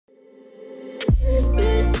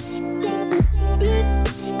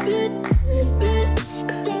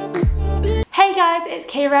guys, it's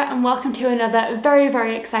Kira and welcome to another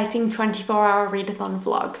very exciting 24-hour readathon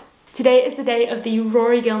vlog. Today is the day of the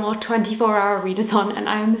Rory Gilmore 24-hour readathon and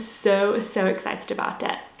I am so excited about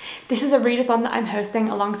it. This is a readathon that I'm hosting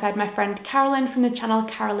alongside my friend Carolyn from the channel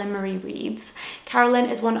Carolyn Marie Reads. Carolyn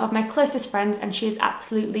is one of my closest friends and she is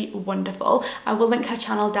absolutely wonderful. I will link her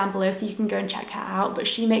channel down below so you can go and check her out, but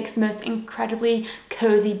she makes the most incredibly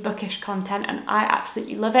cozy bookish content and I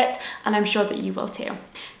absolutely love it and I'm sure that you will too.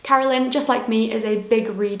 Carolyn, just like me, is a big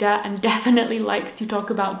reader and definitely likes to talk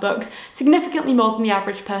about books significantly more than the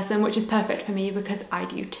average person, which is perfect for me because I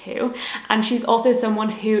do too. And she's also someone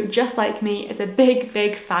who, just like me, is a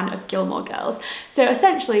big fan of Gilmore Girls. So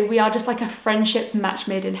essentially we are just like a friendship match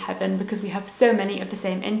made in heaven because we have so many of the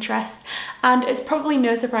same interests. And it's probably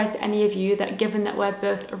no surprise to any of you that given that we're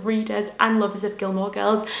both readers and lovers of Gilmore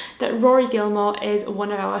Girls, that Rory Gilmore is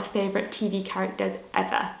one of our favourite TV characters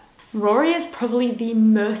ever. Rory is probably the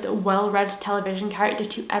most well-read television character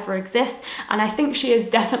to ever exist, and I think she is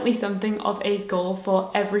definitely something of a goal for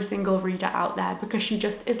every single reader out there because she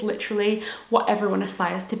just is literally what everyone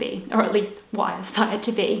aspires to be, or at least what I aspire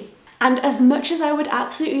to be. And as much as I would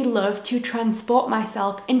absolutely love to transport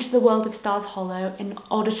myself into the world of Stars Hollow in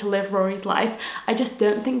order to live Rory's life, I just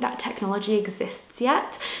don't think that technology exists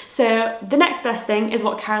yet. So the next best thing is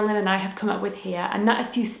what Carolyn and I have come up with here, and that is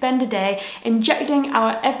to spend a day injecting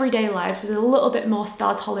our everyday lives with a little bit more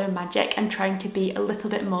Stars Hollow magic and trying to be a little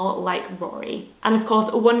bit more like Rory. And of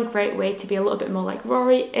course, one great way to be a little bit more like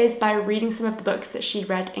Rory is by reading some of the books that she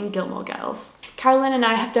read in Gilmore Girls. Carolyn and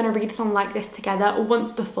I have done a readathon like this together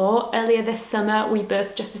once before. Earlier this summer, we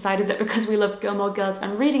both just decided that because we love Gilmore Girls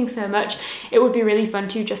and reading so much, it would be really fun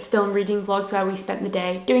to just film reading vlogs where we spent the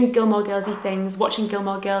day doing Gilmore Girls-y things, watching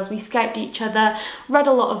Gilmore Girls. We Skyped each other, read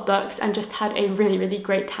a lot of books and just had a really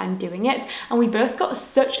great time doing it. And we both got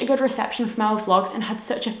such a good reception from our vlogs and had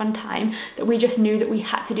such a fun time that we just knew that we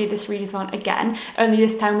had to do this readathon again. Only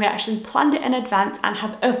this time we actually planned it in advance and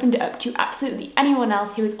have opened it up to absolutely anyone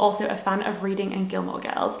else who is also a fan of reading and Gilmore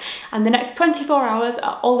Girls. And the next 24 hours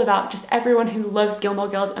are all about just everyone who loves Gilmore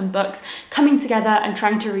Girls and books coming together and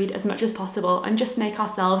trying to read as much as possible and just make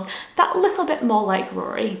ourselves that little bit more like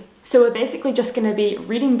Rory. So we're basically just going to be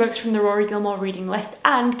reading books from the Rory Gilmore Reading List,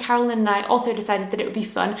 and Carolyn and I also decided that it would be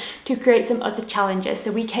fun to create some other challenges.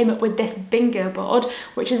 So we came up with this bingo board,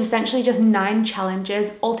 which is essentially just 9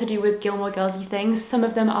 challenges, all to do with Gilmore Girls-y things. Some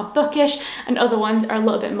of them are bookish and other ones are a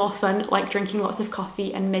little bit more fun, like drinking lots of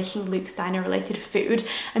coffee and making Luke's Diner related food.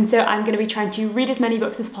 And so I'm going to be trying to read as many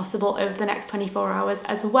books as possible over the next 24 hours,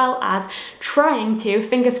 as well as trying to,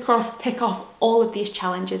 fingers crossed, tick off all of these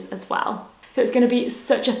challenges as well. So it's going to be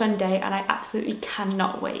such a fun day and I absolutely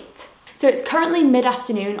cannot wait. So it's currently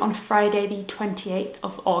mid-afternoon on Friday the 28th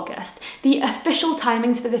of August. The official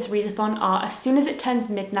timings for this readathon are as soon as it turns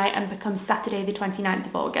midnight and becomes Saturday the 29th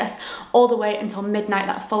of August, all the way until midnight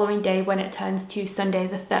that following day when it turns to Sunday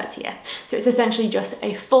the 30th. So it's essentially just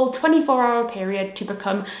a full 24-hour period to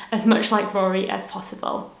become as much like Rory as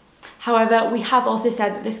possible. However, we have also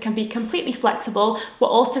said that this can be completely flexible. We're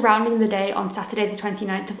all surrounding the day on Saturday the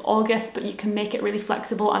 29th of August, but you can make it really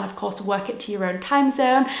flexible and of course work it to your own time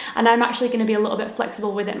zone. And I'm actually going to be a little bit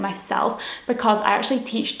flexible with it myself because I actually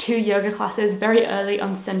teach 2 yoga classes very early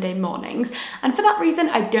on Sunday mornings. And for that reason,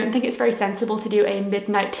 I don't think it's very sensible to do a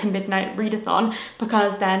midnight to midnight readathon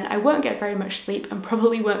because then I won't get very much sleep and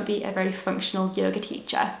probably won't be a very functional yoga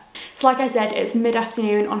teacher. So like I said, it's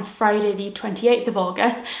mid-afternoon on Friday the 28th of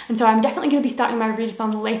August, and so I'm definitely going to be starting my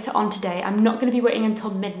readathon later on today. I'm not going to be waiting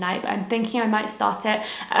until midnight, but I'm thinking I might start it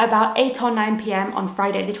at about 8 or 9 p.m. on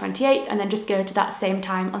Friday the 28th and then just go to that same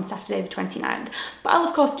time on Saturday the 29th. But I'll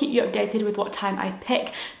of course keep you updated with what time I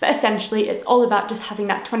pick, but essentially it's all about just having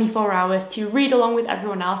that 24 hours to read along with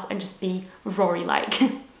everyone else and just be Rory-like.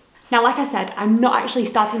 Now, like I said, I'm not actually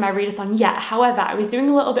starting my readathon yet. However, I was doing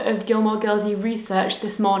a little bit of Gilmore Girls-y research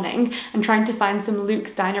this morning and trying to find some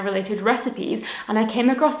Luke's Diner related recipes, and I came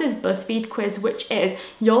across this BuzzFeed quiz, which is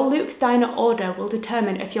your Luke's Diner order will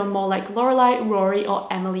determine if you're more like Lorelai, Rory, or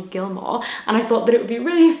Emily Gilmore. And I thought that it would be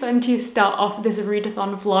really fun to start off this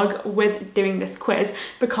readathon vlog with doing this quiz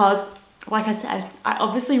because, like I said, I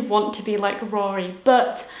obviously want to be like Rory,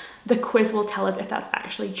 but the quiz will tell us if that's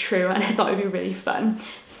actually true, and I thought it would be really fun.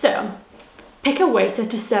 So, pick a waiter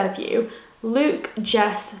to serve you. Luke,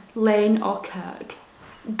 Jess, Lane, or Kirk?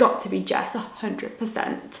 Got to be Jess,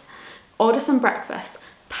 100%. Order some breakfast.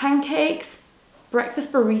 Pancakes,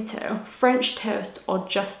 breakfast burrito, French toast, or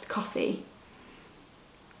just coffee?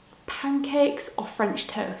 Pancakes or French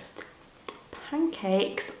toast?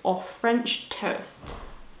 Pancakes or French toast?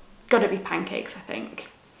 Gotta be pancakes, I think.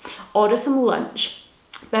 Order some lunch.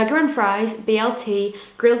 Burger and fries, BLT,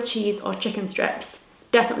 grilled cheese or chicken strips.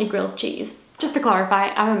 Definitely grilled cheese. Just to clarify,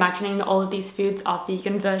 I'm imagining that all of these foods are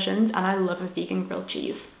vegan versions and I love a vegan grilled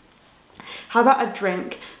cheese. How about a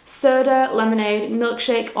drink? Soda, lemonade,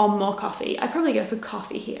 milkshake or more coffee? I'd probably go for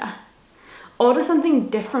coffee here. Order something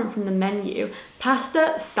different from the menu.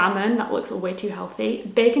 Pasta, salmon, that looks way too healthy.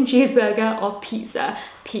 Bacon cheeseburger or pizza?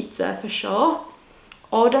 Pizza for sure.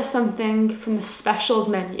 Order something from the specials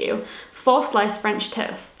menu. 4-slice French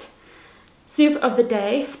toast. Soup of the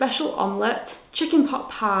day, special omelette, chicken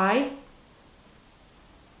pot pie.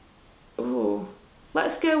 Ooh,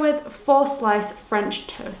 let's go with 4-slice French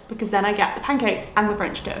toast because then I get the pancakes and the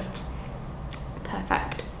French toast.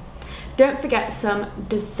 Perfect. Don't forget some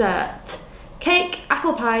dessert. Cake,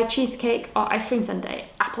 apple pie, cheesecake or ice cream sundae?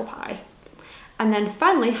 Apple pie. And then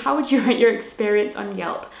finally, how would you rate your experience on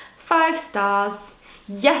Yelp? 5 stars.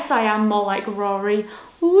 Yes, I am more like Rory.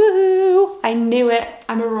 Woohoo! I knew it.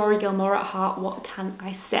 I'm a Rory Gilmore at heart. What can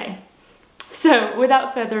I say? So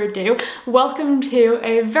without further ado, welcome to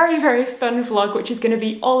a very, very fun vlog, which is going to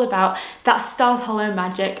be all about that Stars Hollow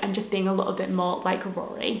magic and just being a little bit more like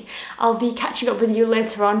Rory. I'll be catching up with you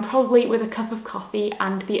later on, probably with a cup of coffee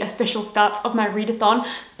and the official start of my readathon,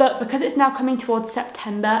 but because it's now coming towards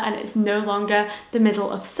September and it's no longer the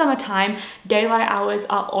middle of summertime, daylight hours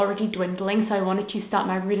are already dwindling, so I wanted to start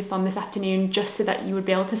my readathon this afternoon just so that you would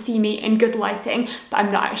be able to see me in good lighting, but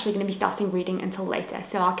I'm not actually going to be starting reading until later,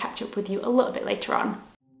 so I'll catch up with you a little bit later on.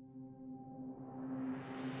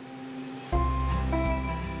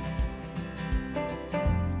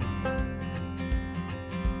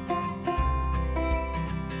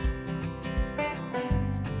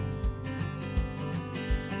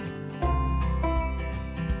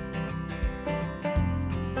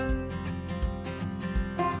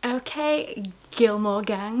 Okay, Gilmore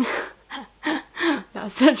gang.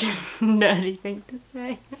 That's such a nerdy thing to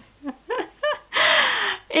say.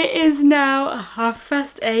 It is now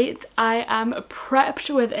 8:30. I am prepped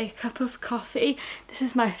with a cup of coffee. This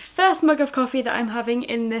is my first mug of coffee that I'm having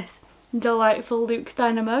in this delightful Luke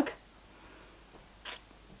Steiner mug.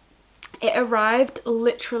 It arrived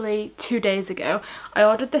literally 2 days ago. I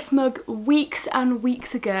ordered this mug weeks and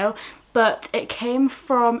weeks ago, but it came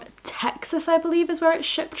from Texas, I believe is where it's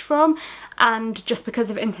shipped from, and just because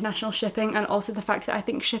of international shipping and also the fact that I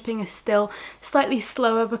think shipping is still slightly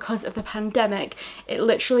slower because of the pandemic, it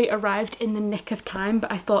literally arrived in the nick of time,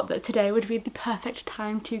 but I thought that today would be the perfect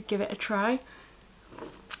time to give it a try.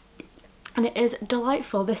 And it is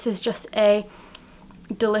delightful. This is just a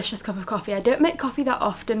delicious cup of coffee. I don't make coffee that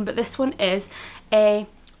often, but this one is a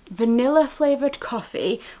vanilla flavoured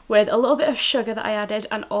coffee with a little bit of sugar that I added,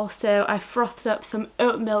 and also I frothed up some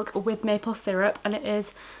oat milk with maple syrup, and it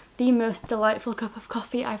is the most delightful cup of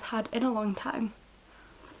coffee I've had in a long time.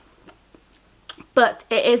 But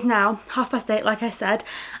it is now 8:30, like I said,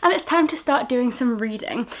 and it's time to start doing some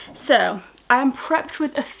reading. So I am prepped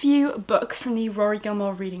with a few books from the Rory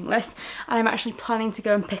Gilmore Reading List, and I'm actually planning to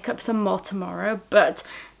go and pick up some more tomorrow, but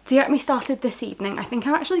to get me started this evening, I think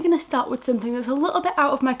I'm actually going to start with something that's a little bit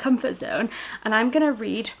out of my comfort zone, and I'm going to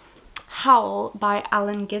read Howl by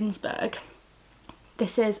Allen Ginsberg.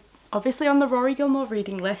 This is obviously on the Rory Gilmore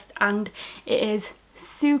Reading List, and it is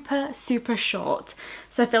super, super short,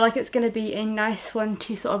 so I feel like it's going to be a nice one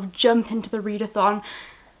to sort of jump into the readathon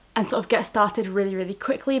and sort of get started really, really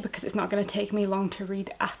quickly, because it's not going to take me long to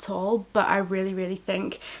read at all, but I really, really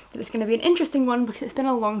think that it's going to be an interesting one because it's been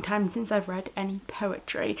a long time since I've read any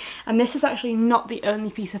poetry. And this is actually not the only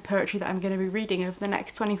piece of poetry that I'm going to be reading over the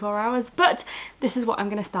next 24 hours, but this is what I'm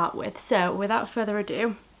going to start with. So without further ado,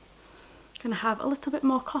 I'm going to have a little bit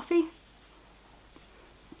more coffee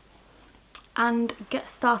and get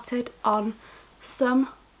started on some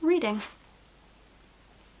reading.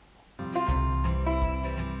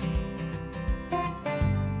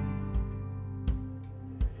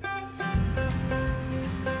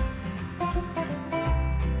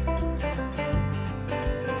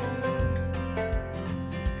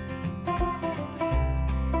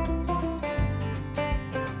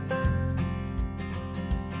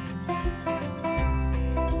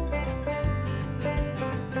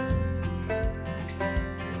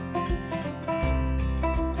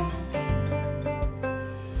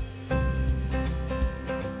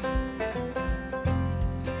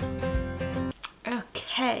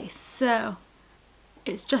 Okay, so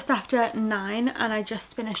it's just after 9 and I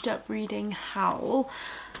just finished up reading Howl.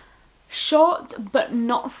 Short but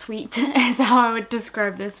not sweet is how I would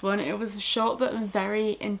describe this one. It was a short but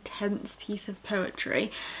very intense piece of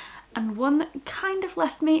poetry, and one that kind of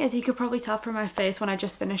left me, as you could probably tell from my face when I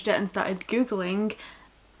just finished it and started googling,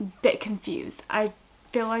 a bit confused. I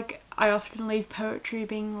feel like I often leave poetry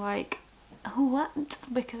being like, what?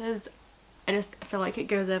 Because I just feel like it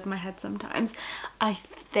goes over my head sometimes. I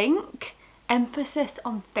think, emphasis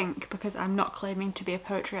on think, because I'm not claiming to be a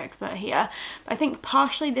poetry expert here, but I think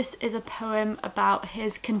partially this is a poem about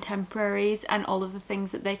his contemporaries and all of the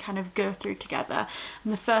things that they kind of go through together.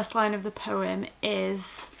 And the first line of the poem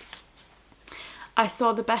is, "I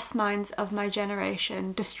saw the best minds of my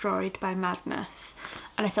generation destroyed by madness."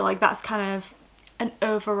 And I feel like that's kind of an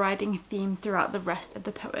overriding theme throughout the rest of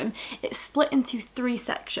the poem. It's split into 3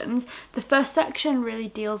 sections. The first section really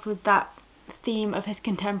deals with that theme of his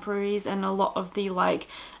contemporaries and a lot of the like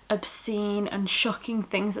obscene and shocking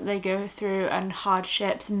things that they go through and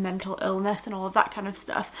hardships and mental illness and all of that kind of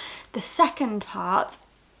stuff. The second part,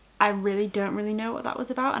 I really don't know what that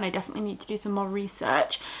was about, and I definitely need to do some more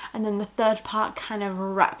research. And then the third part kind of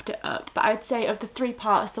wrapped it up. But I would say of the 3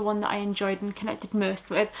 parts, the one that I enjoyed and connected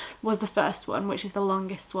most with was the first one, which is the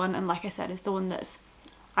longest one, and like I said, is the one that's,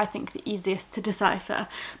 I think, the easiest to decipher.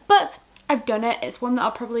 But I've done it. It's one that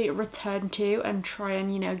I'll probably return to and try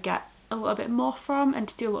and, you know, get a little bit more from and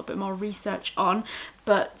to do a little bit more research on.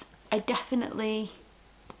 But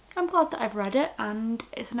I'm glad that I've read it, and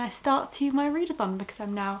it's a nice start to my readathon because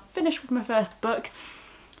I'm now finished with my first book,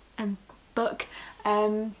 and it's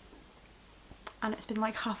been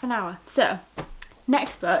like half an hour. So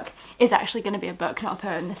next book is actually going to be a book, not a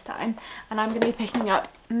poem this time, and I'm going to be picking up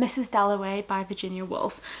Mrs. Dalloway by Virginia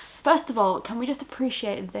Woolf. First of all, can we just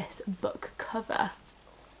appreciate this book cover?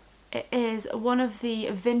 It is one of the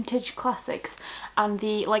vintage classics, and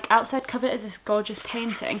the like outside cover is this gorgeous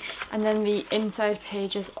painting, and then the inside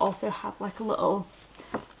pages also have like a little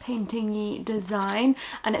painting-y design,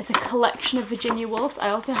 and it's a collection of Virginia Woolf's.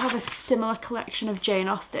 I also have a similar collection of Jane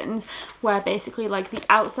Austen's, where basically like the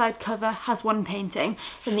outside cover has one painting,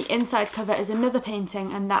 then the inside cover is another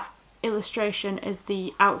painting, and that illustration is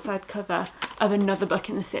the outside cover of another book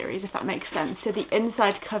in the series, if that makes sense. So the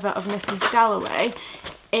inside cover of Mrs. Dalloway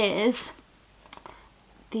is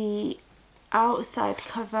the outside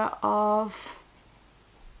cover of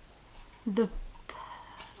the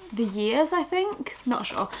years, I think, not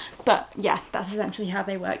sure, but yeah, that's essentially how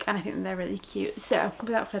they work, and I think they're really cute. So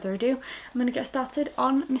without further ado, I'm gonna get started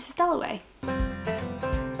on Mrs. Dalloway.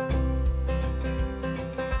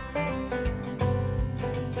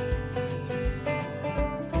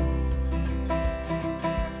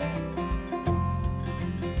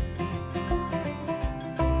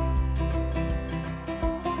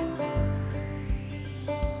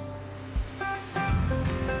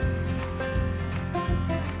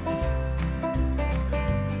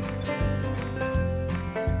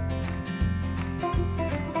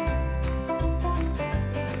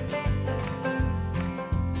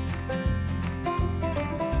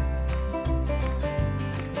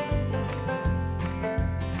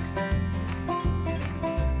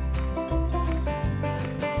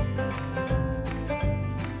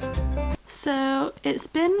 So it's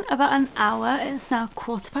been about an hour, it's now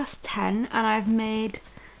 10:15, and I've made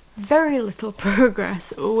very little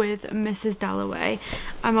progress with Mrs. Dalloway.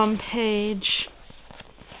 I'm on page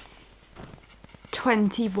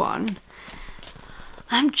 21.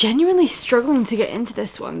 I'm genuinely struggling to get into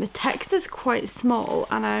this one. The text is quite small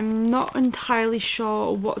and I'm not entirely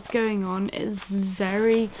sure what's going on. It's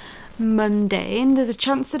very mundane. There's a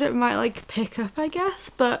chance that it might like pick up, I guess,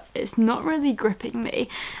 but it's not really gripping me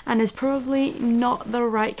and is probably not the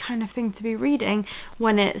right kind of thing to be reading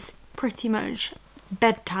when it's pretty much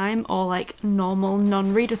bedtime or like normal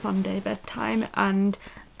non-readathon day bedtime and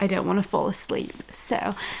I don't want to fall asleep.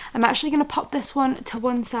 So I'm actually going to pop this one to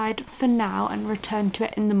one side for now and return to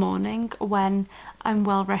it in the morning when I'm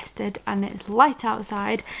well rested and it's light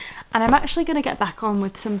outside, and I'm actually going to get back on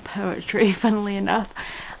with some poetry, funnily enough.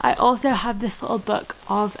 I also have this little book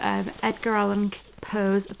of Edgar Allan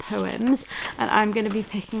Poe's poems, and I'm going to be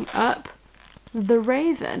picking up The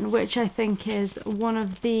Raven, which I think is one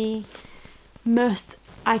of the most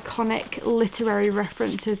iconic literary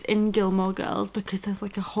references in Gilmore Girls, because there's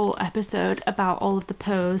like a whole episode about all of the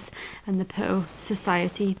Poes and the Poe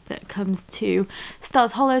Society that comes to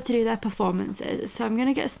Stars Hollow to do their performances. So I'm going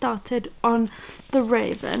to get started on The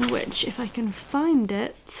Raven, which, if I can find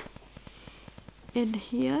it in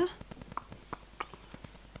here,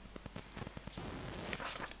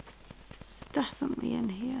 it's definitely in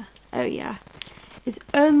here. Oh yeah. It's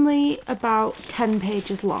only about 10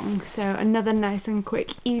 pages long, so another nice and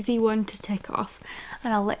quick, easy one to tick off,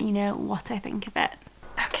 and I'll let you know what I think of it.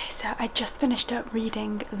 Okay, so I just finished up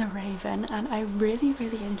reading The Raven and I really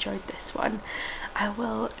enjoyed this one. I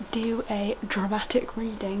will do a dramatic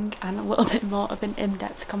reading and a little bit more of an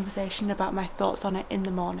in-depth conversation about my thoughts on it in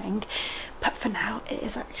the morning. But for now, it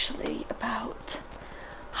is actually about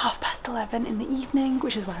 11:30 in the evening,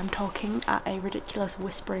 which is why I'm talking at a ridiculous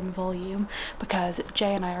whispering volume, because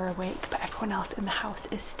Jay and I are awake but everyone else in the house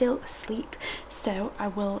is still asleep. So I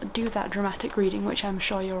will do that dramatic reading, which I'm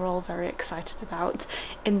sure you're all very excited about,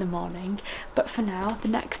 in the morning. But for now, the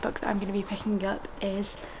next book that I'm going to be picking up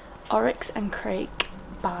is Oryx and Crake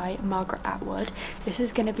by Margaret Atwood. This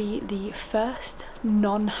is going to be the first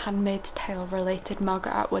non-Handmaid's Tale related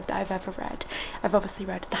Margaret Atwood that I've ever read. I've obviously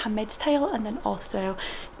read The Handmaid's Tale and then also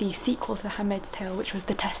the sequel to The Handmaid's Tale, which was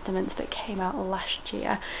The Testaments, that came out last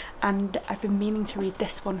year, and I've been meaning to read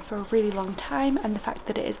this one for a really long time, and the fact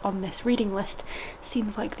that it is on this reading list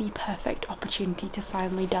seems like the perfect opportunity to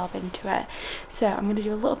finally delve into it. So I'm going to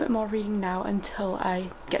do a little bit more reading now until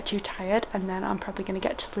I get too tired, and then I'm probably going to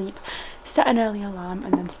get to sleep, set an early alarm,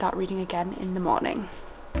 and then start reading again in the morning.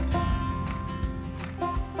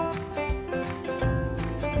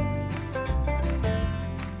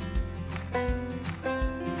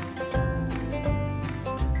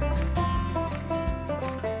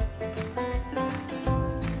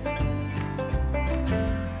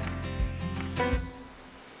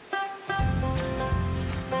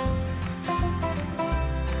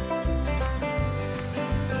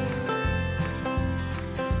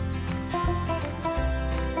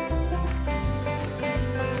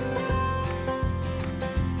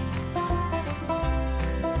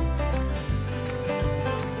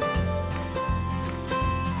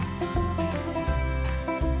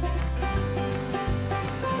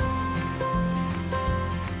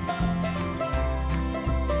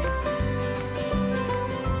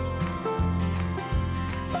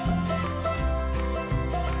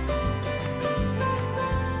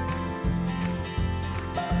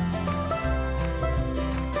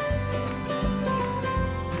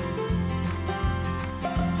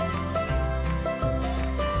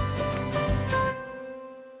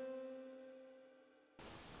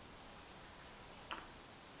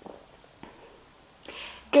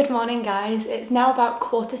 Good morning guys, it's now about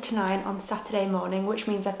 9:15 on Saturday morning, which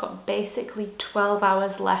means I've got basically 12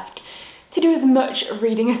 hours left to do as much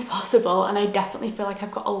reading as possible, and I definitely feel like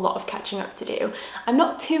I've got a lot of catching up to do. I'm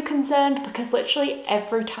not too concerned because literally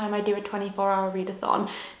every time I do a 24-hour readathon,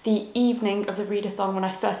 the evening of the readathon when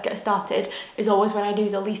I first get started is always when I do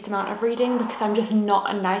the least amount of reading, because I'm just not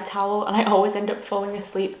a night owl and I always end up falling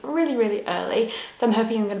asleep really early. So I'm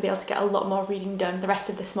hoping I'm going to be able to get a lot more reading done the rest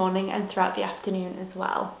of this morning and throughout the afternoon as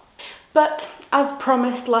well. But as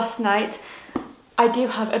promised last night, I do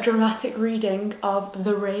have a dramatic reading of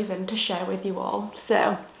The Raven to share with you all.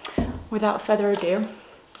 So without further ado, I'm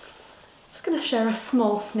just going to share a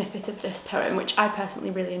small snippet of this poem, which I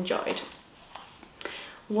personally really enjoyed.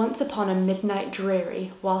 Once upon a midnight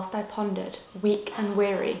dreary, whilst I pondered, weak and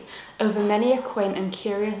weary, over many a quaint and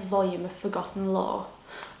curious volume of forgotten lore,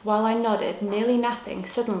 while I nodded, nearly napping,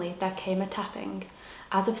 suddenly there came a tapping,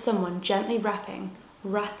 as of someone gently rapping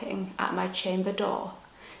at my chamber door.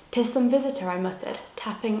 "'Tis some visitor," I muttered,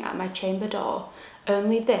 tapping at my chamber door.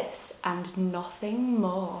 "Only this and nothing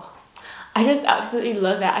more." I just absolutely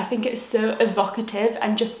love it. I think it's so evocative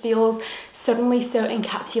and just feels suddenly so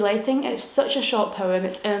encapsulating. It's such a short poem.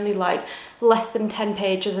 It's only like less than 10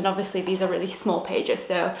 pages, and obviously these are really small pages,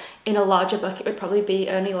 so in a larger book it would probably be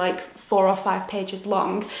only like 4 or 5 pages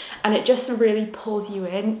long, and it just really pulls you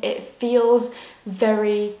in. It feels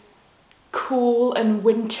very cool and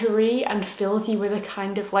wintry and fills you with a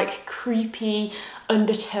kind of like creepy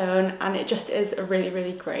undertone, and it just is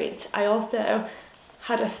really great. I also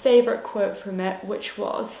had a favourite quote from it, which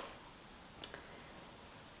was,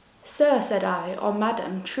 "Sir," said I, or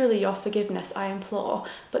 "Madam, truly your forgiveness I implore,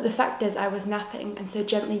 but the fact is I was napping, and so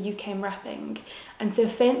gently you came rapping, and so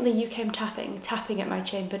faintly you came tapping at my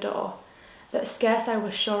chamber door, that scarce I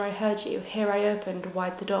was sure I heard you, here I opened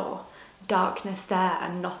wide the door. Darkness there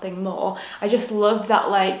and nothing more." I just love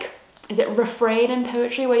that, like, is it refrain in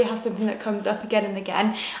poetry where you have something that comes up again and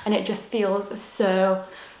again, and it just feels so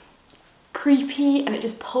creepy and it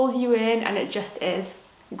just pulls you in, and it just is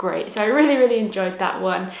great. So I really enjoyed that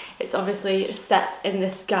one. It's obviously set in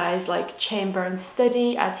this guy's like chamber and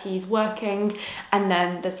study as he's working, and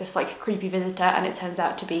then there's this like creepy visitor, and it turns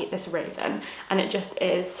out to be this raven, and it just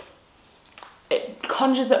is, it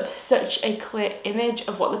conjures up such a clear image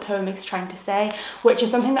of what the poem is trying to say, which is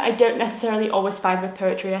something that I don't necessarily always find with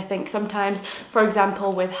poetry. I think sometimes, for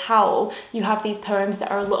example, with Howl, you have these poems that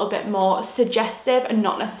are a little bit more suggestive and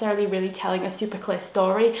not necessarily really telling a super clear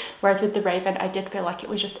story, whereas with The Raven, I did feel like it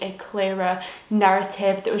was just a clearer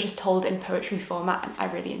narrative that was just told in poetry format, and I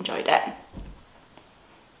really enjoyed it.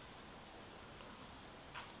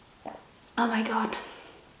 Oh my god.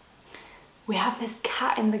 We have this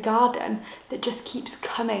cat in the garden that just keeps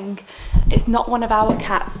coming. It's not one of our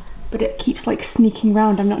cats, but it keeps like sneaking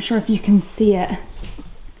around. I'm not sure if you can see it.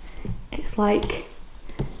 It's like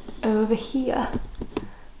over here.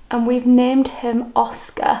 And we've named him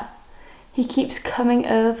Oscar. He keeps coming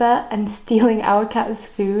over and stealing our cat's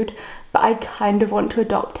food, but I kind of want to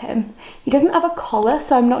adopt him. He doesn't have a collar,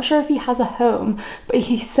 so I'm not sure if he has a home, but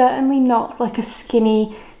he's certainly not like a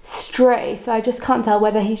skinny stray, so I just can't tell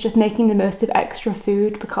whether he's just making the most of extra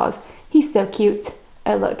food because he's so cute.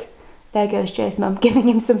 Oh look, there goes Jay's mum giving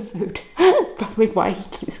him some food. Probably why he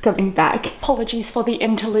keeps coming back. Apologies for the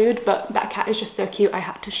interlude, but that cat is just so cute, I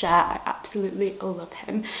had to share. I absolutely love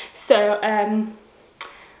him. So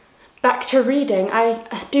back to reading. I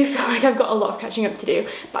do feel like I've got a lot of catching up to do,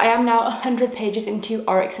 but I am now 100 pages into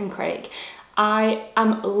Oryx and Craig. I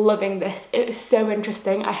am loving this. It is so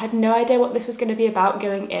interesting. I had no idea what this was going to be about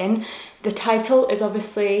going in. The title is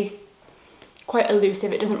obviously quite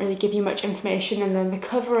elusive. It doesn't really give you much information, and then the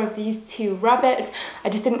cover of these two rabbits, I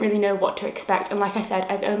just didn't really know what to expect. And like I said,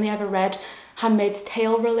 I've only ever read Handmaid's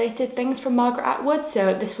Tale related things from Margaret Atwood,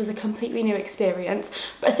 so this was a completely new experience.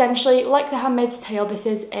 But essentially, like the Handmaid's Tale, this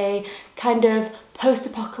is a kind of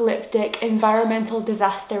post-apocalyptic environmental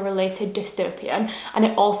disaster related dystopian, and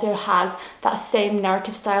it also has that same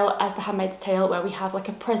narrative style as the Handmaid's Tale, where we have like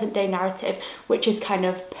a present day narrative which is kind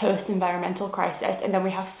of post-environmental crisis, and then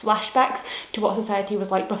we have flashbacks to what society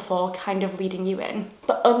was like before, kind of leading you in.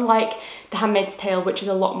 But unlike the Handmaid's Tale, which is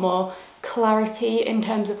a lot more clarity in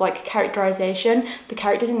terms of like characterization, the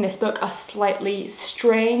characters in this book are slightly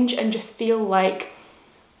strange and just feel like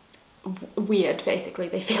weird. Basically,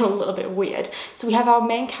 they feel a little bit weird. So we have our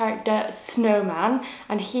main character, Snowman,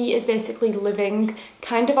 and he is basically living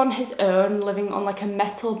kind of on his own, living on like a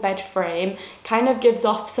metal bed frame. Kind of gives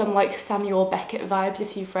off some like Samuel Beckett vibes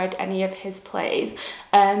if you've read any of his plays.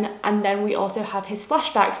 And then we also have his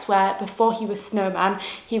flashbacks where before he was Snowman,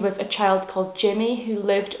 he was a child called Jimmy who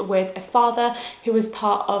lived with a father who was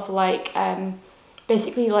part of like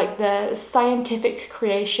basically like the scientific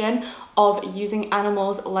creation of using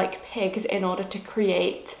animals like pigs in order to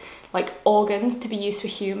create like organs to be used for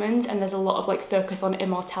humans, and there's a lot of like focus on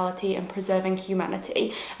immortality and preserving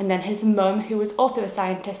humanity. And then his mum, who was also a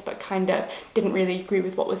scientist but kind of didn't really agree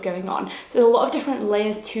with what was going on. So there's a lot of different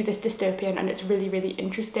layers to this dystopian, and it's really, really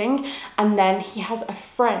interesting. And then he has a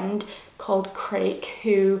friend called Craig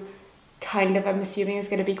who kind of, I'm assuming, is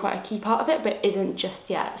going to be quite a key part of it, but isn't just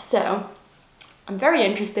yet. So I'm very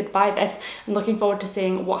interested by this and looking forward to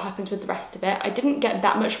seeing what happens with the rest of it. I didn't get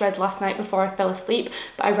that much read last night before I fell asleep,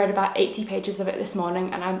 but I read about 80 pages of it this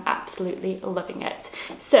morning and I'm absolutely loving it.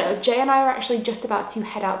 So Jay and I are actually just about to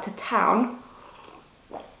head out to town,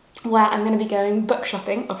 where I'm going to be going book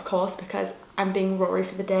shopping, of course, because I'm being Rory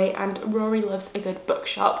for the day and Rory loves a good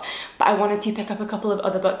bookshop. But I wanted to pick up a couple of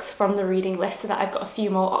other books from the reading list so that I've got a few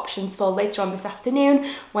more options for later on this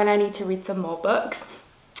afternoon when I need to read some more books.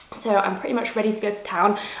 So I'm pretty much ready to go to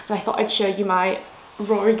town, and I thought I'd show you my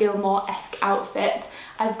Rory Gilmore-esque outfit.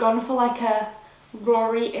 I've gone for like a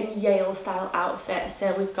Rory in Yale style outfit.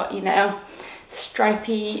 So we've got, you know,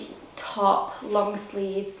 stripy top, long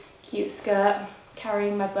sleeve, cute skirt,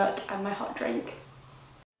 carrying my book and my hot drink.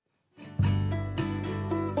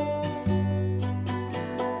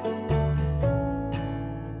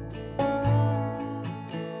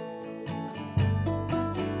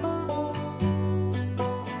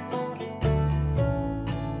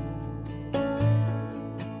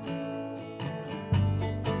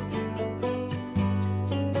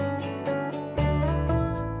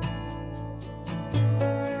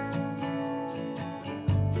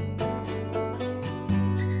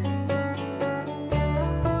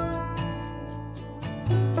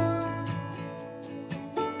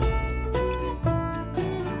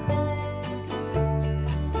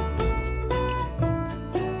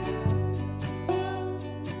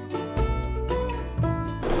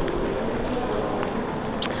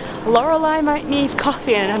 Lorelei might need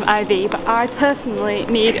coffee and an IV, but I personally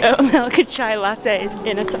need oat milk and chai lattes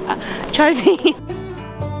in a chai tea.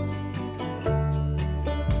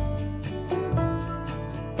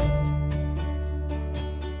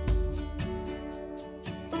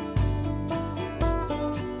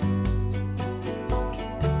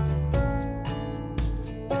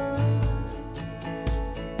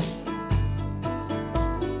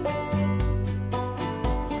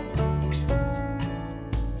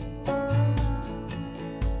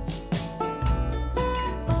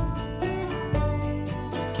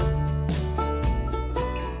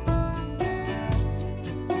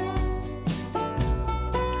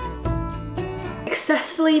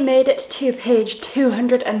 successfully made it to page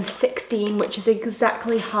 216, which is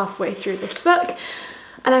exactly halfway through this book,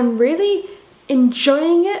 and I'm really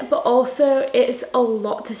enjoying it, but also it's a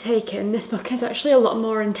lot to take in. This book is actually a lot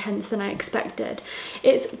more intense than I expected.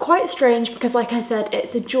 It's quite strange because, like I said,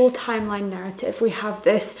 it's a dual timeline narrative. We have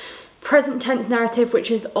this present tense narrative, which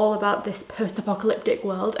is all about this post-apocalyptic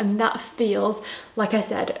world, and that feels, like I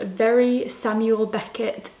said, very Samuel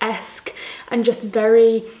Beckett-esque and just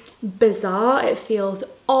very bizarre. It feels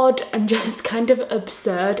odd and just kind of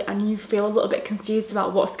absurd, and you feel a little bit confused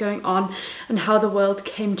about what's going on and how the world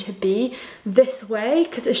came to be this way,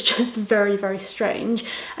 because it's just very, very strange.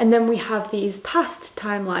 And then we have these past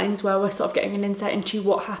timelines where we're sort of getting an insight into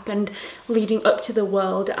what happened leading up to the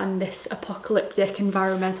world and this apocalyptic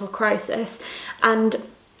environmental crisis, and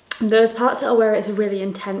those parts are where it's really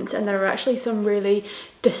intense, and there are actually some really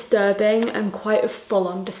disturbing and quite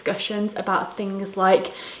full-on discussions about things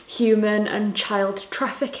like human and child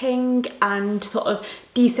trafficking and sort of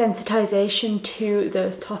desensitization to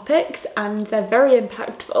those topics, and they're very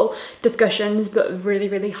impactful discussions but really,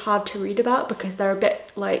 really hard to read about because they're a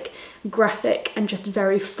bit like graphic and just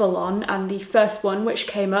very full-on. And the first one, which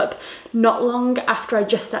came up not long after I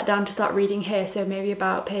just sat down to start reading here, so maybe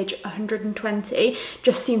about page 120,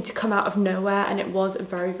 just seemed to come out of nowhere, and it was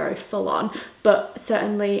very, very full-on, but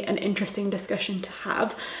certainly an interesting discussion to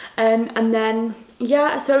have. And then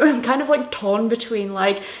yeah, so I'm kind of like torn between,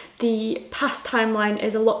 like, the past timeline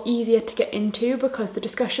is a lot easier to get into because the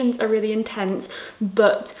discussions are really intense,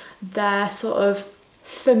 but they're sort of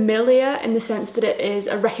familiar in the sense that it is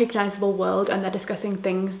a recognizable world and they're discussing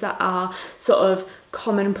things that are sort of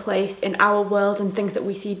commonplace in our world and things that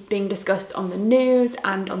we see being discussed on the news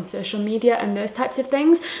and on social media and those types of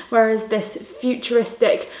things, whereas this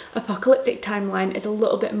futuristic apocalyptic timeline is a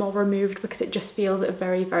little bit more removed because it just feels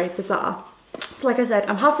very, very bizarre. So like I said,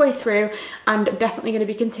 I'm halfway through and definitely going to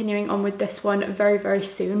be continuing on with this one very, very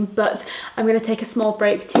soon, but I'm going to take a small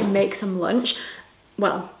break to make some lunch.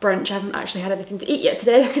 Well, brunch. I haven't actually had anything to eat yet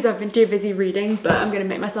today because I've been too busy reading, but I'm going to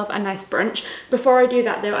make myself a nice brunch. Before I do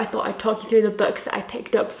that though, I thought I'd talk you through the books that I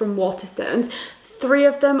picked up from Waterstones. 3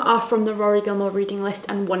 of them are from the Rory Gilmore Reading List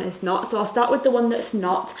and 1 is not. So I'll start with the one that's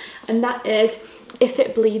not, and that is If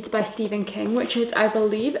It Bleeds by Stephen King, which is, I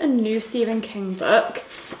believe, a new Stephen King book.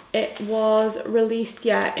 It was released,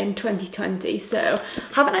 yeah, in 2020, so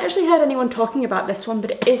haven't actually heard anyone talking about this one,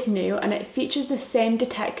 but it is new and it features the same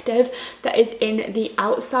detective that is in The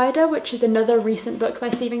Outsider, which is another recent book by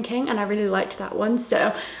Stephen King, and I really liked that one,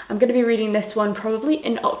 so I'm going to be reading this one probably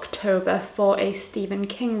in October for a Stephen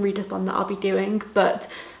King readathon that I'll be doing, but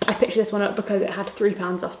I picked this one up because it had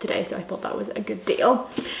 £3 off today, so I thought that was a good deal.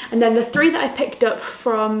 And then the 3 that I picked up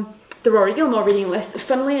from the Rory Gilmore Reading List,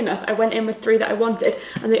 funnily enough, I went in with 3 that I wanted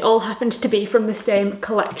and they all happened to be from the same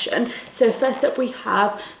collection. So first up we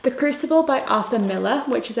have The Crucible by Arthur Miller,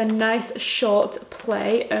 which is a nice short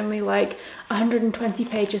play, only like 120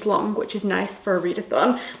 pages long, which is nice for a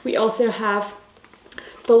readathon. We also have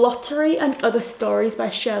The Lottery and Other Stories by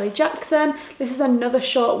Shirley Jackson. This is another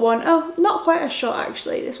short one. Oh, not quite as short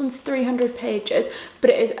actually. This one's 300 pages, but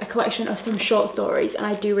it is a collection of some short stories and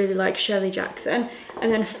I do really like Shirley Jackson.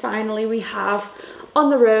 And then finally we have On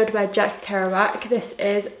the Road by Jack Kerouac. This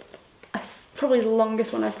is probably the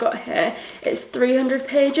longest one I've got here. It's 300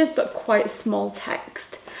 pages but quite small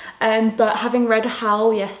text. But having read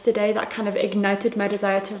Howl yesterday, that kind of ignited my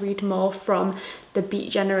desire to read more from the Beat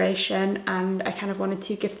generation, and I kind of wanted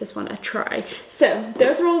to give this one a try. So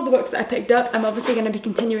those are all of the books that I picked up. I'm obviously going to be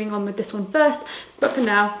continuing on with this one first, but for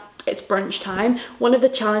now it's brunch time. One of the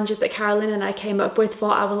challenges that Carolyn and I came up with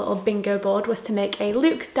for our little bingo board was to make a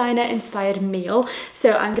Luke's Diner inspired meal.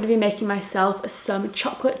 So I'm going to be making myself some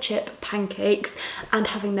chocolate chip pancakes and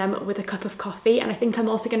having them with a cup of coffee. And I think I'm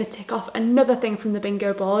also going to tick off another thing from the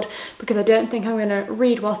bingo board because I don't think I'm going to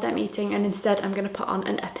read whilst I'm eating, and instead I'm going to put on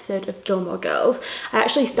an episode of Gilmore Girls. I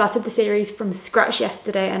actually started the series from scratch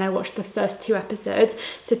yesterday and I watched the first 2 episodes.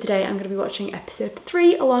 So today I'm going to be watching episode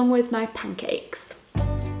 3 along with my pancakes.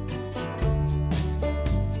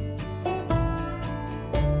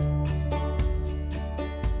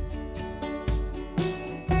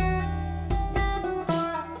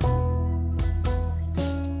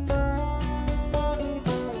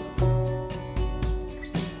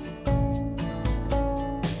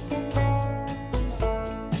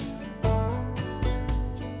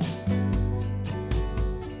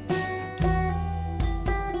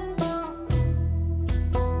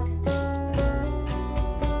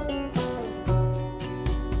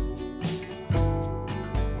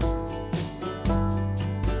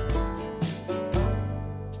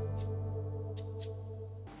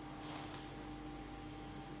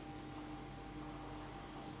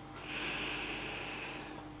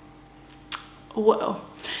 Whoa.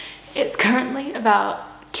 It's currently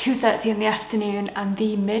about 2:30 in the afternoon and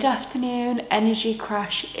the mid-afternoon energy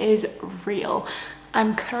crash is real.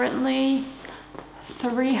 I'm currently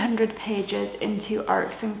 300 pages into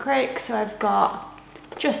Oryx and Crake, so I've got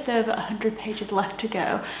just over 100 pages left to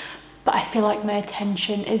go. But I feel like my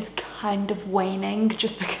attention is kind of waning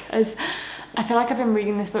just because I feel like I've been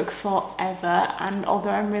reading this book forever, and although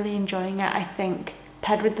I'm really enjoying it, I think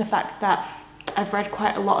paired with the fact that I've read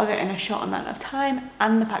quite a lot of it in a short amount of time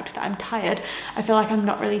and the fact that I'm tired, I feel like I'm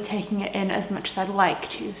not really taking it in as much as I'd like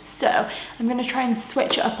to. So I'm going to try and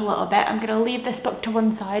switch it up a little bit. I'm going to leave this book to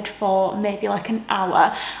one side for maybe like an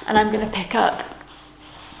hour, and I'm going to pick up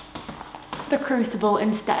The Crucible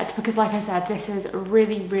instead, because like I said, this is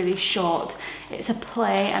really short. It's a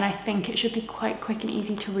play and I think it should be quite quick and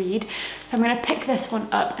easy to read. So I'm going to pick this one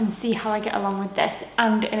up and see how I get along with this,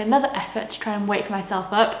 and in another effort to try and wake myself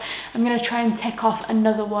up, I'm going to try and tick off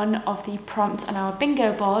another one of the prompts on our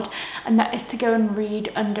bingo board, and that is to go and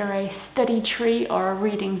read under a study tree or a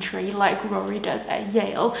reading tree like Rory does at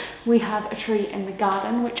Yale. We have a tree in the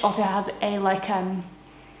garden which also has a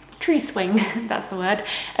tree swing, that's the word,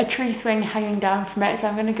 a tree swing hanging down from it, so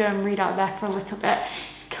I'm going to go and read out there for a little bit.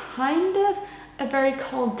 It's kind of a very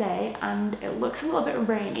cold day and it looks a little bit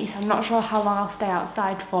rainy, so I'm not sure how long I'll stay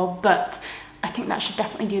outside for, but I think that should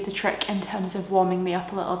definitely do the trick in terms of warming me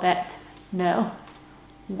up a little bit. No,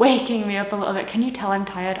 waking me up a little bit. Can you tell I'm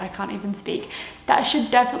tired? I can't even speak. That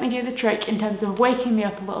should definitely do the trick in terms of waking me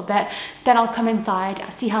up a little bit. Then I'll come inside,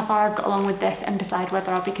 see how far I've got along with this and decide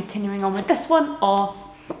whether I'll be continuing on with this one or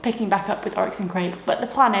picking back up with Oryx and Crake. But the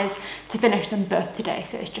plan is to finish them both today,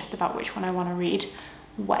 so it's just about which one I want to read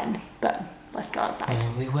when. But let's go outside.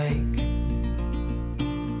 When we wake,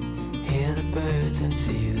 hear the birds and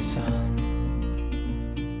see the sun.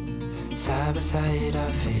 Side by side our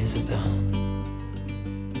fears are done.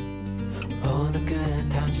 Oh, the good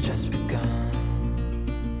times just begun.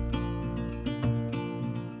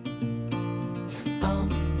 Oh,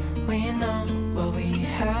 we know what we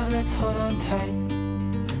have, let's hold on tight.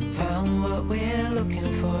 Found what we're looking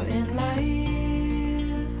for in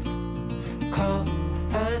life. Call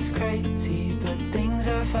us crazy, but things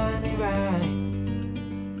are finally right.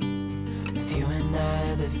 With you and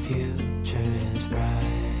I, the future is bright.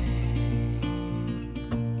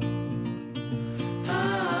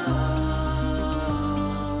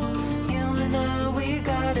 You and I, we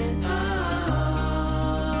got it.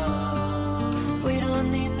 We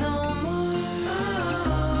don't need no more.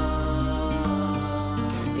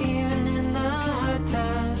 Even in the hard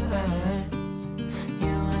times,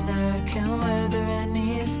 you and I can weather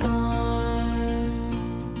any storm.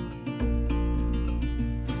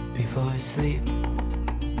 Before I sleep,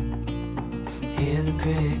 hear the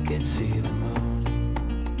crickets, see the moon.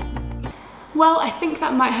 Well, I think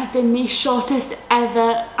that might have been the shortest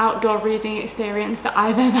ever outdoor reading experience that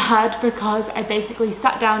I've ever had, because I basically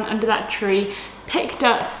sat down under that tree, picked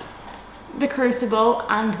up The Crucible,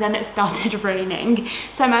 and then it started raining.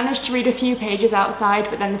 So I managed to read a few pages outside,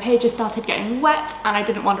 but then the pages started getting wet and I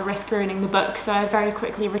didn't want to risk ruining the book, so I very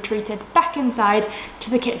quickly retreated back inside to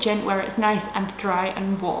the kitchen where it's nice and dry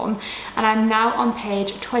and warm. And I'm now on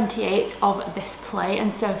page 28 of this play,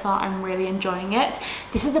 and so far I'm really enjoying it.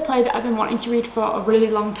 This is a play that I've been wanting to read for a really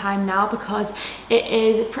long time now, because it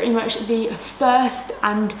is pretty much the first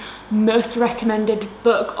and most recommended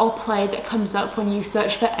book or play that comes up when you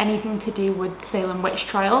search for anything to do with Salem witch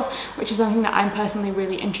trials, which is something that I'm personally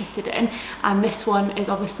really interested in, and this one is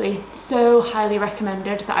obviously so highly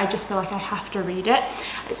recommended that I just feel like I have to read it.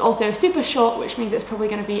 It's also super short, which means it's probably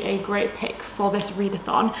going to be a great pick for this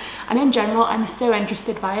readathon, and in general I'm so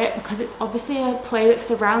interested by it because it's obviously a play that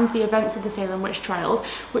surrounds the events of the Salem witch trials,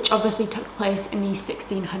 which obviously took place in the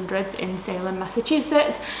 1600s in Salem,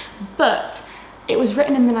 Massachusetts, but it was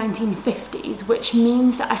written in the 1950s, which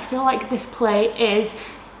means that I feel like this play is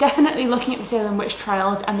definitely looking at the Salem witch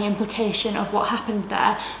trials and the implication of what happened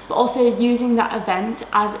there, but also using that event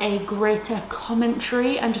as a greater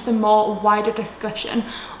commentary and just a more wider discussion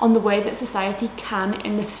on the way that society can,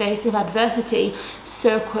 in the face of adversity,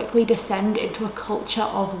 so quickly descend into a culture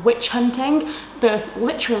of witch hunting, both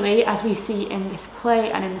literally as we see in this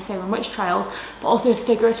play and in the Salem witch trials, but also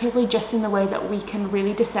figuratively just in the way that we can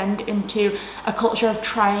really descend into a culture of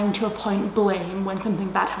trying to appoint blame when something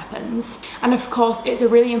bad happens. And of course it's a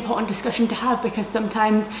really really important discussion to have, because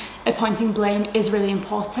sometimes appointing blame is really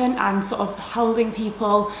important and sort of holding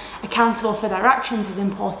people accountable for their actions is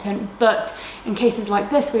important, but in cases like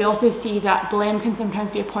this we also see that blame can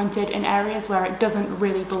sometimes be appointed in areas where it doesn't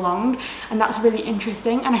really belong, and that's really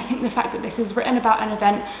interesting. And I think the fact that this is written about an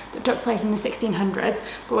event that took place in the 1600s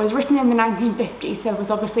but was written in the 1950s, so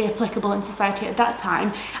was obviously applicable in society at that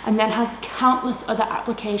time, and then has countless other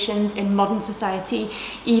applications in modern society,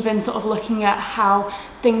 even sort of looking at how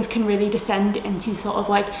things can really descend into sort of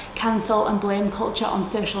like cancel and blame culture on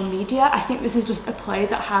social media. I think this is just a play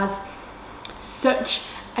that has such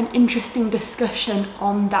an interesting discussion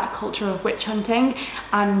on that culture of witch hunting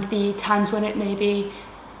and the times when it maybe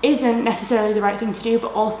isn't necessarily the right thing to do,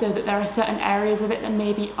 but also that there are certain areas of it that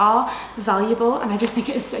maybe are valuable, and I just think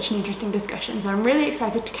it is such an interesting discussion. So I'm really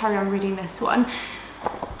excited to carry on reading this one.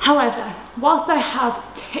 However, whilst I have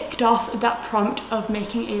ticked off that prompt of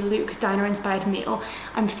making a Luke's Diner inspired meal,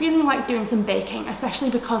 I'm feeling like doing some baking, especially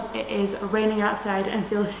because it is raining outside and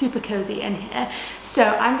feels super cozy in here. So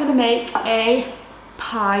I'm gonna make a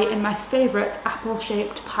pie in my favourite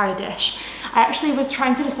apple-shaped pie dish. I actually was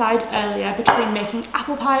trying to decide earlier between making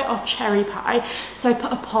apple pie or cherry pie, so I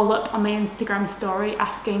put a poll up on my Instagram story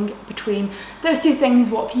asking between those two things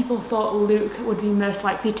what people thought Luke would be most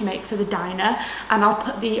likely to make for the diner, and I'll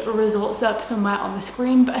put the results up somewhere on the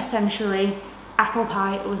screen, but essentially apple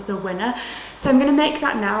pie was the winner. So I'm going to make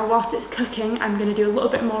that now. Whilst it's cooking, I'm going to do a little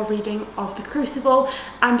bit more reading of The Crucible,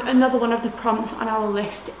 and another one of the prompts on our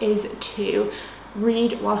list is to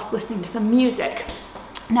read whilst listening to some music.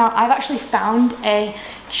 Now, I've actually found a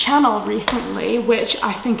channel recently which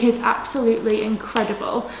I think is absolutely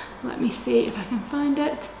incredible. Let me see if I can find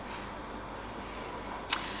it.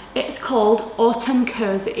 It's called Autumn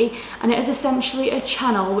Cozy, and it is essentially a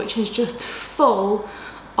channel which is just full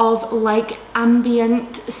of like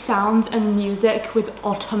ambient sounds and music with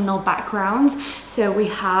autumnal backgrounds. So we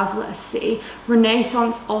have, let's see,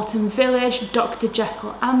 Renaissance Autumn Village, Dr.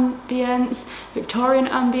 Jekyll ambience, Victorian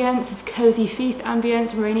ambience, Cozy Feast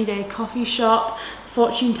ambience, Rainy Day Coffee Shop,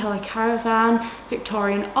 Fortune Teller Caravan,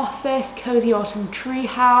 Victorian Office, Cozy Autumn Tree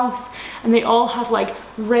House, and they all have like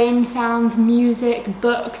rain sounds, music,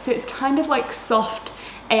 books. So it's kind of like soft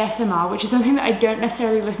ASMR, which is something that I don't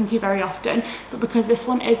necessarily listen to very often, but because this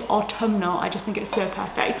one is autumnal, I just think it's so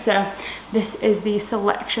perfect. So this is the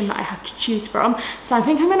selection that I have to choose from. So I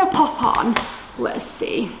think I'm gonna pop on, let's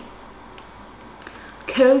see,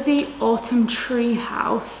 Cozy Autumn Tree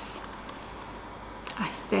House, I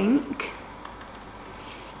think.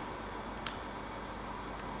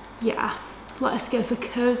 Yeah, let's go for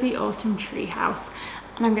Cozy Autumn Tree House,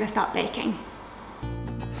 and I'm gonna start baking.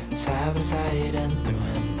 Side by side and through,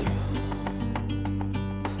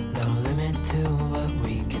 no limit to what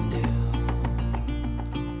we can do.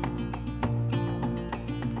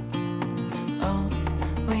 Oh,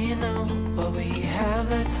 well, you know what we have,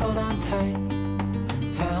 let's hold on tight.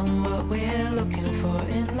 Found what we're looking for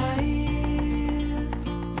in life.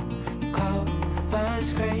 Call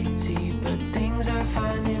us crazy, but things are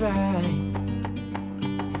finally right.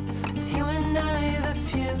 With you and I, the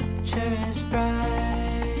future is bright.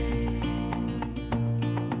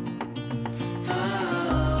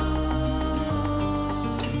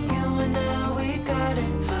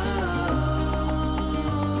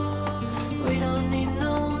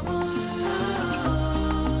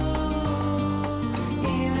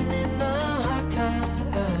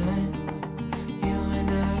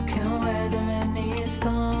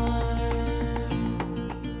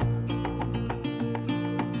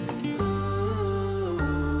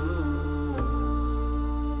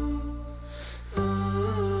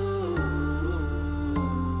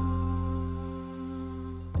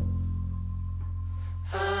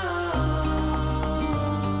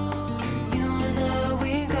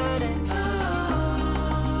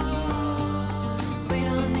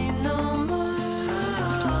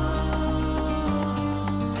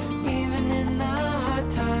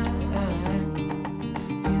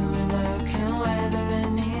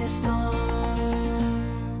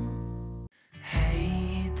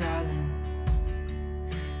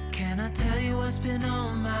 Been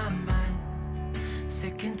on my mind,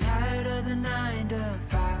 sick and tired of the 9 to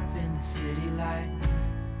 5 in the city life.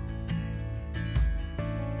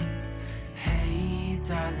 Hey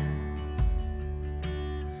darling,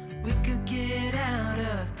 we could get out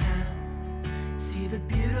of town, see the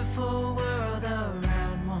beautiful world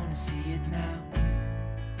around, wanna see it now.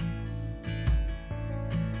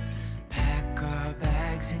 Pack our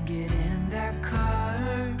bags and get in that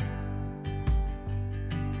car,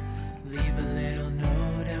 leave a little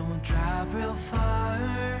note and we'll drive real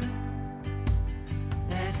far.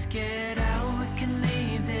 Let's get out, we can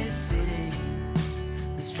leave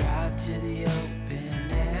to the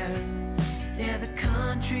open air. Yeah, the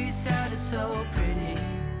countryside is so pretty,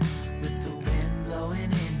 with the wind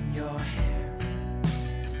blowing in your hair.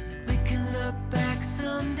 We can look back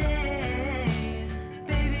someday,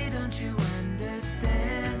 baby, don't you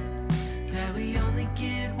understand that we only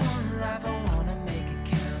get one life? I wanna make it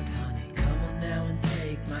count, honey, come on now and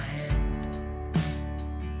take my hand.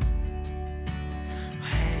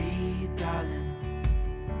 Hey darling,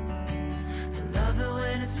 I love it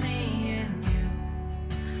when it's me and you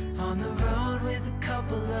on the road with a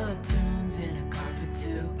couple of tunes in a car for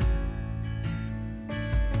two.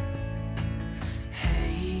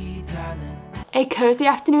 Hey darling. A cozy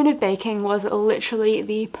afternoon of baking was literally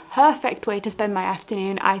the perfect way to spend my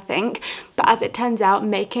afternoon, I think, but as it turns out,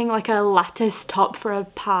 making like a lattice top for a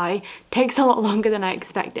pie takes a lot longer than I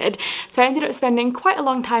expected, so I ended up spending quite a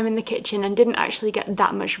long time in the kitchen and didn't actually get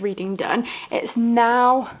that much reading done. It's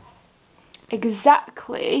now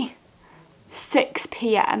exactly 6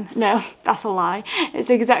 p.m. No, that's a lie. It's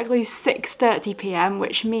exactly 6:30 p.m,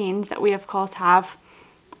 which means that we of course have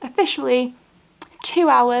officially 2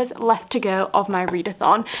 hours left to go of my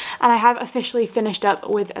readathon, and I have officially finished up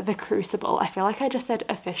with The Crucible. I feel like I just said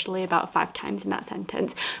officially about 5 times in that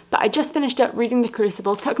sentence, but I just finished up reading The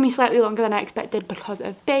Crucible. Took me slightly longer than I expected because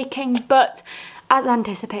of baking, but as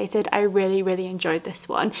anticipated, I really enjoyed this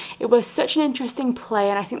one. It was such an interesting play,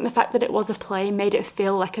 and I think the fact that it was a play made it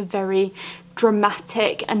feel like a very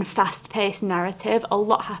dramatic and fast-paced narrative. A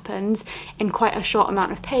lot happens in quite a short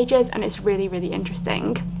amount of pages, and it's really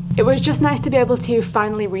interesting. It was just nice to be able to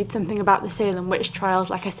finally read something about the Salem witch trials.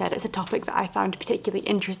 Like I said, it's a topic that I found particularly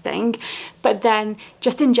interesting, but then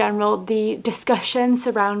just in general, the discussion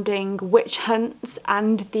surrounding witch hunts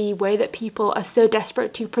and the way that people are so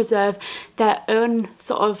desperate to preserve their own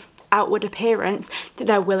sort of outward appearance that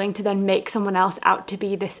they're willing to then make someone else out to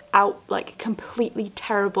be this like completely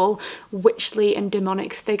terrible witchly and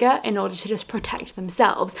demonic figure in order to just protect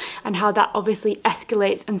themselves, and how that obviously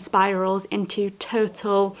escalates and spirals into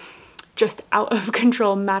total just out of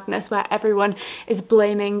control madness where everyone is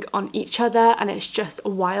blaming on each other, and it's just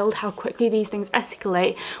wild how quickly these things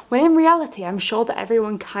escalate, when in reality I'm sure that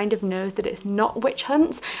everyone kind of knows that it's not witch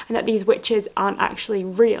hunts and that these witches aren't actually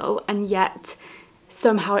real, and yet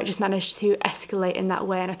somehow it just managed to escalate in that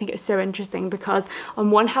way. And I think it's so interesting because on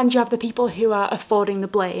one hand you have the people who are affording the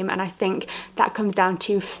blame, and I think that comes down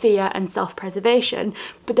to fear and self-preservation,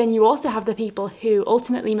 but then you also have the people who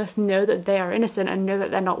ultimately must know that they are innocent and know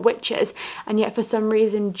that they're not witches, and yet for some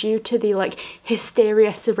reason, due to the like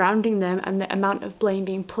hysteria surrounding them and the amount of blame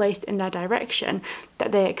being placed in their direction,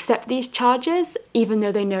 that they accept these charges even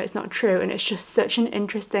though they know it's not true. And it's just such an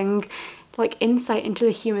interesting like insight into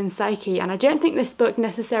the human psyche, and I don't think this book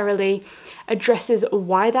necessarily addresses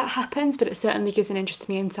why that happens, but it certainly gives an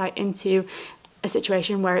interesting insight into a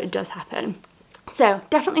situation where it does happen. So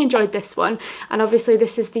definitely enjoyed this one, and obviously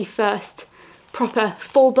this is the first proper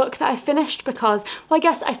full book that I finished because, well, I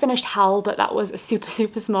guess I finished Howl, but that was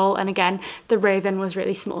super small, and again The Raven was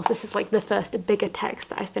really small, so this is like the first bigger text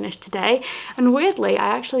that I finished today. And weirdly,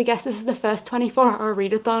 I actually guess this is the first 24-hour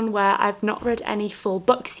readathon where I've not read any full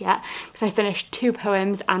books yet, because I finished 2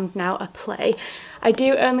 poems and now a play. I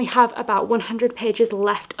do only have about 100 pages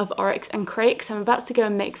left of Oryx and Crake, so I'm about to go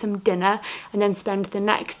and make some dinner and then spend the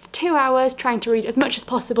next 2 hours trying to read as much as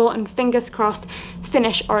possible and fingers crossed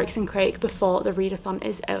finish Oryx and Crake before the readathon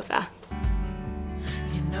is over.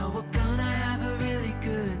 You know we're gonna have a really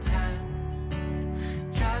good time,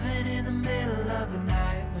 driving in the middle of the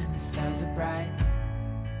night when the stars are bright.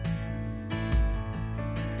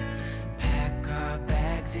 Pack our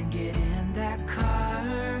bags and get in that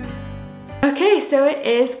car. Okay, so it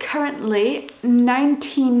is currently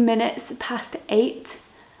 19 minutes past 8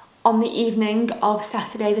 on the evening of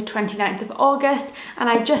Saturday the 29th of August, and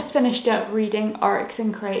I just finished up reading Oryx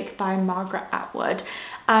and Crake by Margaret Atwood.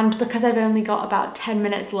 And because I've only got about 10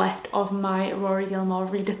 minutes left of my Rory Gilmore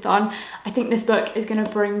readathon, I think this book is going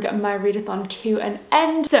to bring my readathon to an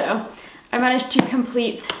end. So I managed to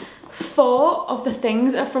complete 4 of the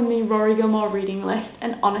things from the Rory Gilmore reading list,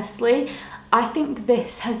 and honestly, I think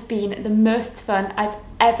this has been the most fun I've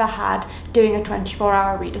ever had doing a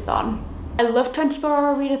 24-hour readathon. I love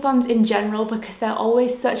 24-hour readathons in general because they're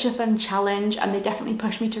always such a fun challenge, and they definitely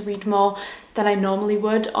push me to read more than I normally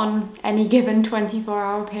would on any given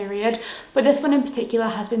 24-hour period, but this one in particular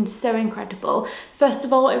has been so incredible. First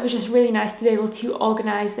of all, it was just really nice to be able to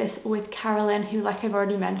organise this with Carolyn, who, like I've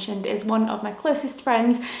already mentioned, is one of my closest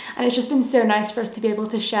friends, and it's just been so nice for us to be able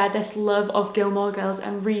to share this love of Gilmore Girls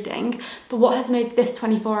and reading. But what has made this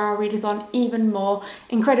 24-hour readathon even more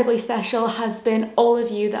incredibly special has been all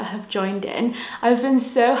of you that have joined in. I've been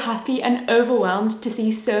so happy and overwhelmed to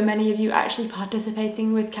see so many of you actually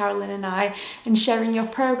participating with Carolyn and I and sharing your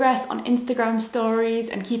progress on Instagram stories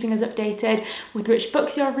and keeping us updated with which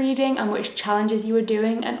books you're reading and which challenges you are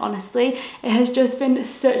doing. And honestly, it has just been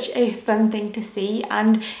such a fun thing to see,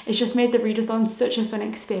 and it's just made the readathon such a fun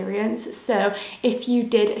experience. So if you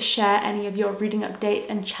did share any of your reading updates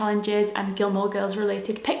and challenges and Gilmore Girls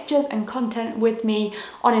related pictures and content with me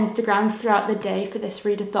on Instagram throughout the day for this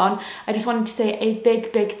readathon, I just wanted to say a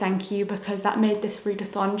big thank you, because that made this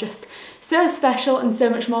readathon just so special and so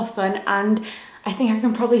much more fun. And I think I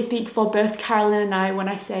can probably speak for both Carolyn and I when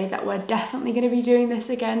I say that we're definitely going to be doing this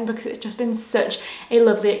again, because it's just been such a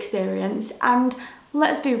lovely experience. And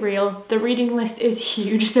let's be real, the reading list is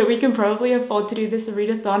huge, so we can probably afford to do this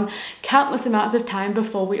readathon countless amounts of time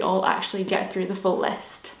before we all actually get through the full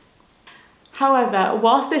list. However,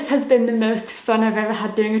 whilst this has been the most fun I've ever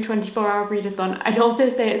had doing a 24-hour readathon, I'd also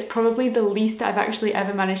say it's probably the least I've actually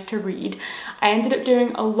ever managed to read. I ended up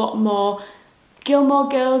doing a lot more Gilmore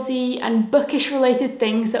Girls-y and bookish related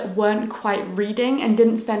things that weren't quite reading and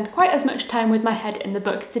didn't spend quite as much time with my head in the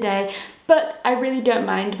books today, but I really don't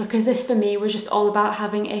mind, because this for me was just all about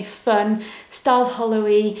having a fun, Stars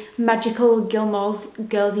Hollow-y, magical Gilmore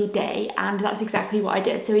Girls-y day, and that's exactly what I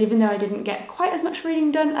did. So even though I didn't get quite as much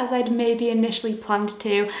reading done as I'd maybe initially planned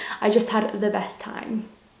to, I just had the best time.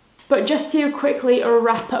 But just to quickly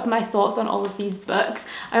wrap up my thoughts on all of these books,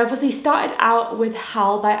 I obviously started out with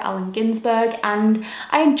Howl by Allen Ginsberg, and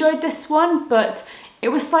I enjoyed this one, but it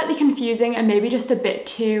was slightly confusing and maybe just a bit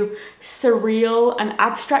too surreal and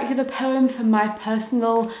abstract of a poem for my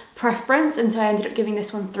personal preference, and so I ended up giving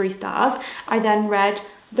this one 3 stars. I then read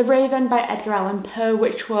The Raven by Edgar Allan Poe,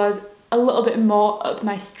 which was a little bit more up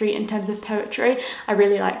my street in terms of poetry. I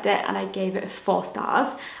really liked it and I gave it 4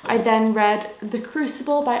 stars. I then read The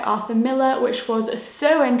Crucible by Arthur Miller, which was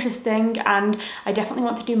so interesting, and I definitely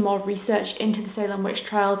want to do more research into the Salem witch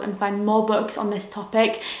trials and find more books on this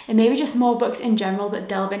topic, and maybe just more books in general that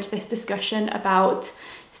delve into this discussion about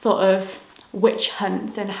sort of witch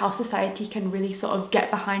hunts and how society can really sort of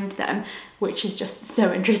get behind them, which is just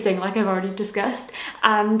so interesting, like I've already discussed.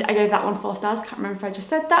 And I gave that one 4 stars, can't remember if I just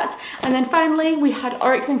said that. And then finally we had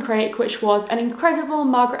Oryx and Crake, which was an incredible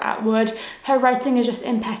Margaret Atwood. Her writing is just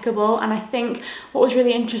impeccable, and I think what was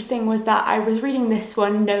really interesting was that I was reading this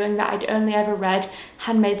one knowing that I'd only ever read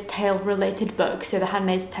Handmaid's Tale related books, so The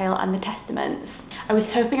Handmaid's Tale and The Testaments. I was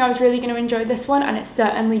hoping I was really going to enjoy this one, and it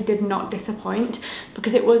certainly did not disappoint,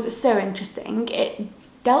 because it was so interesting. It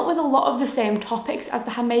dealt with a lot of the same topics as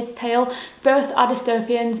The Handmaid's Tale. Both are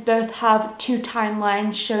dystopians, both have 2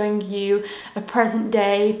 timelines showing you a present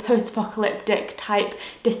day, post-apocalyptic type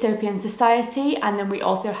dystopian society, and then we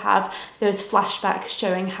also have those flashbacks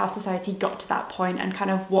showing how society got to that point and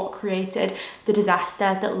kind of what created the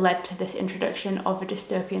disaster that led to this introduction of a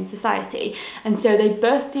dystopian society. And so they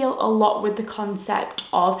both deal a lot with the concept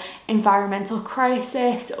of environmental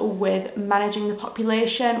crisis, with managing the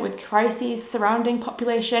population, with crises surrounding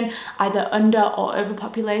population, either under or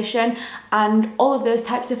overpopulation, and all of those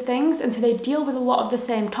types of things. And so they deal with a lot of the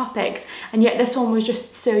same topics, and yet this one was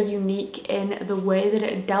just so unique in the way that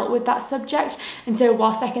it dealt with that subject. And so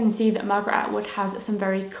whilst I can see that Margaret Atwood has some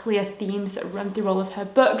very clear themes that run through all of her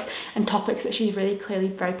books and topics that she's really clearly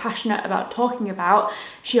very passionate about talking about,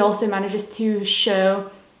 she also manages to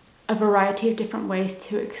show a variety of different ways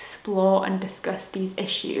to explore and discuss these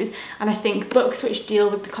issues. And I think books which deal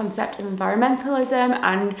with the concept of environmentalism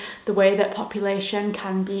and the way that population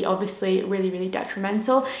can be obviously really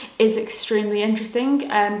detrimental is extremely interesting,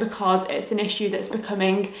 because it's an issue that's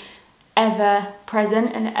becoming ever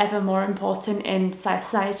present and ever more important in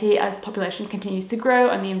society as population continues to grow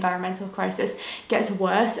and the environmental crisis gets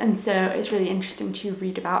worse. And so it's really interesting to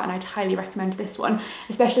read about, and I'd highly recommend this one,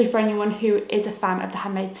 especially for anyone who is a fan of The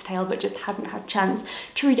Handmaid's Tale but just hasn't had a chance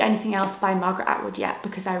to read anything else by Margaret Atwood yet,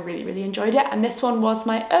 because I really enjoyed it, and this one was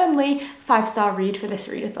my only 5-star read for this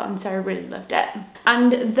readathon, so I really loved it.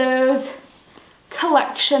 And those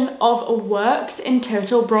collection of works in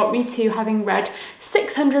total brought me to having read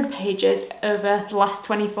 600 pages over the last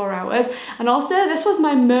 24 hours, and also this was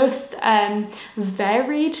my most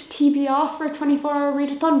varied TBR for a 24-hour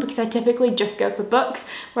readathon, because I typically just go for books,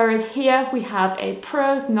 whereas here we have a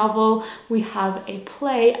prose novel, we have a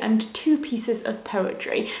play, and 2 pieces of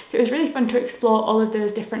poetry. So it was really fun to explore all of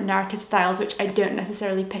those different narrative styles, which I don't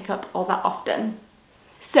necessarily pick up all that often.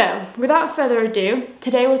 So, without further ado,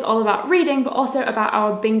 today was all about reading, but also about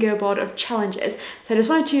our bingo board of challenges. So I just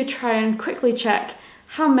wanted to try and quickly check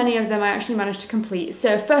how many of them I actually managed to complete.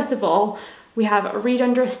 So first of all, we have read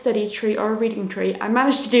under a study tree or a reading tree. I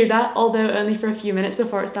managed to do that, although only for a few minutes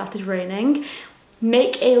before it started raining.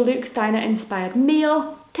 Make a Luke's Diner inspired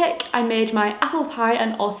meal. Tick, I made my apple pie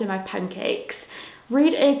and also my pancakes.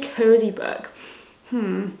 Read a cozy book.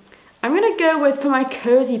 I'm gonna go with, for my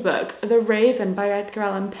cozy book, The Raven by Edgar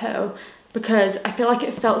Allan Poe, because I feel like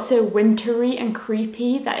it felt so wintry and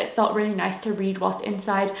creepy that it felt really nice to read whilst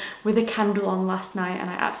inside with a candle on last night, and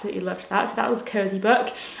I absolutely loved that. So that was a cozy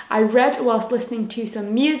book. I read whilst listening to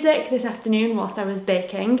some music this afternoon whilst I was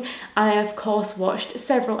baking, and I of course watched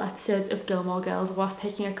several episodes of Gilmore Girls whilst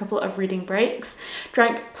taking a couple of reading breaks.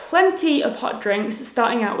 Drank plenty of hot drinks,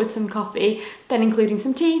 starting out with some coffee, then including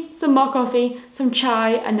some tea, some more coffee, some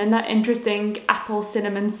chai, and then that interesting apple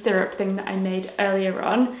cinnamon syrup thing that I made earlier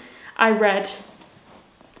on. I read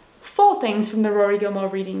 4 things from the Rory Gilmore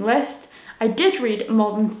Reading List. I did read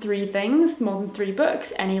more than 3 things, more than 3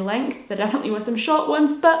 books, any length. There definitely were some short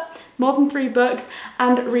ones, but more than 3 books,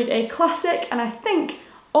 and read a classic, and I think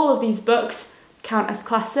all of these books count as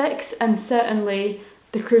classics, and certainly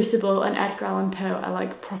The Crucible and Edgar Allan Poe are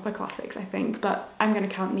like proper classics, I think, but I'm gonna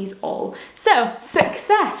count these all. So,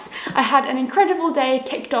 success! I had an incredible day,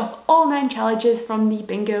 ticked off all 9 challenges from the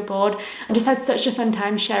bingo board, and just had such a fun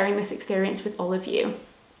time sharing this experience with all of you.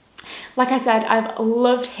 Like I said, I've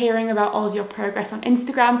loved hearing about all of your progress on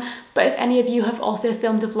Instagram, but if any of you have also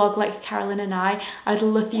filmed a vlog like Carolyn and I'd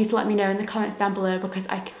love for you to let me know in the comments down below, because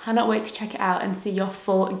I cannot wait to check it out and see your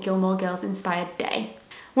full Gilmore Girls inspired day.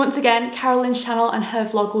 Once again, Carolyn's channel and her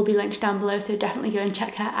vlog will be linked down below, so definitely go and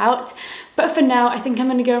check her out. But for now, I think I'm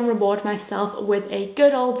going to go and reward myself with a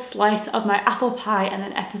good old slice of my apple pie and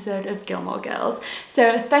an episode of Gilmore Girls.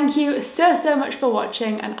 So thank you so much for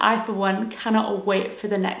watching, and I for one cannot wait for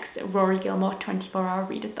the next Rory Gilmore 24-hour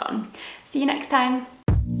readathon. See you next time!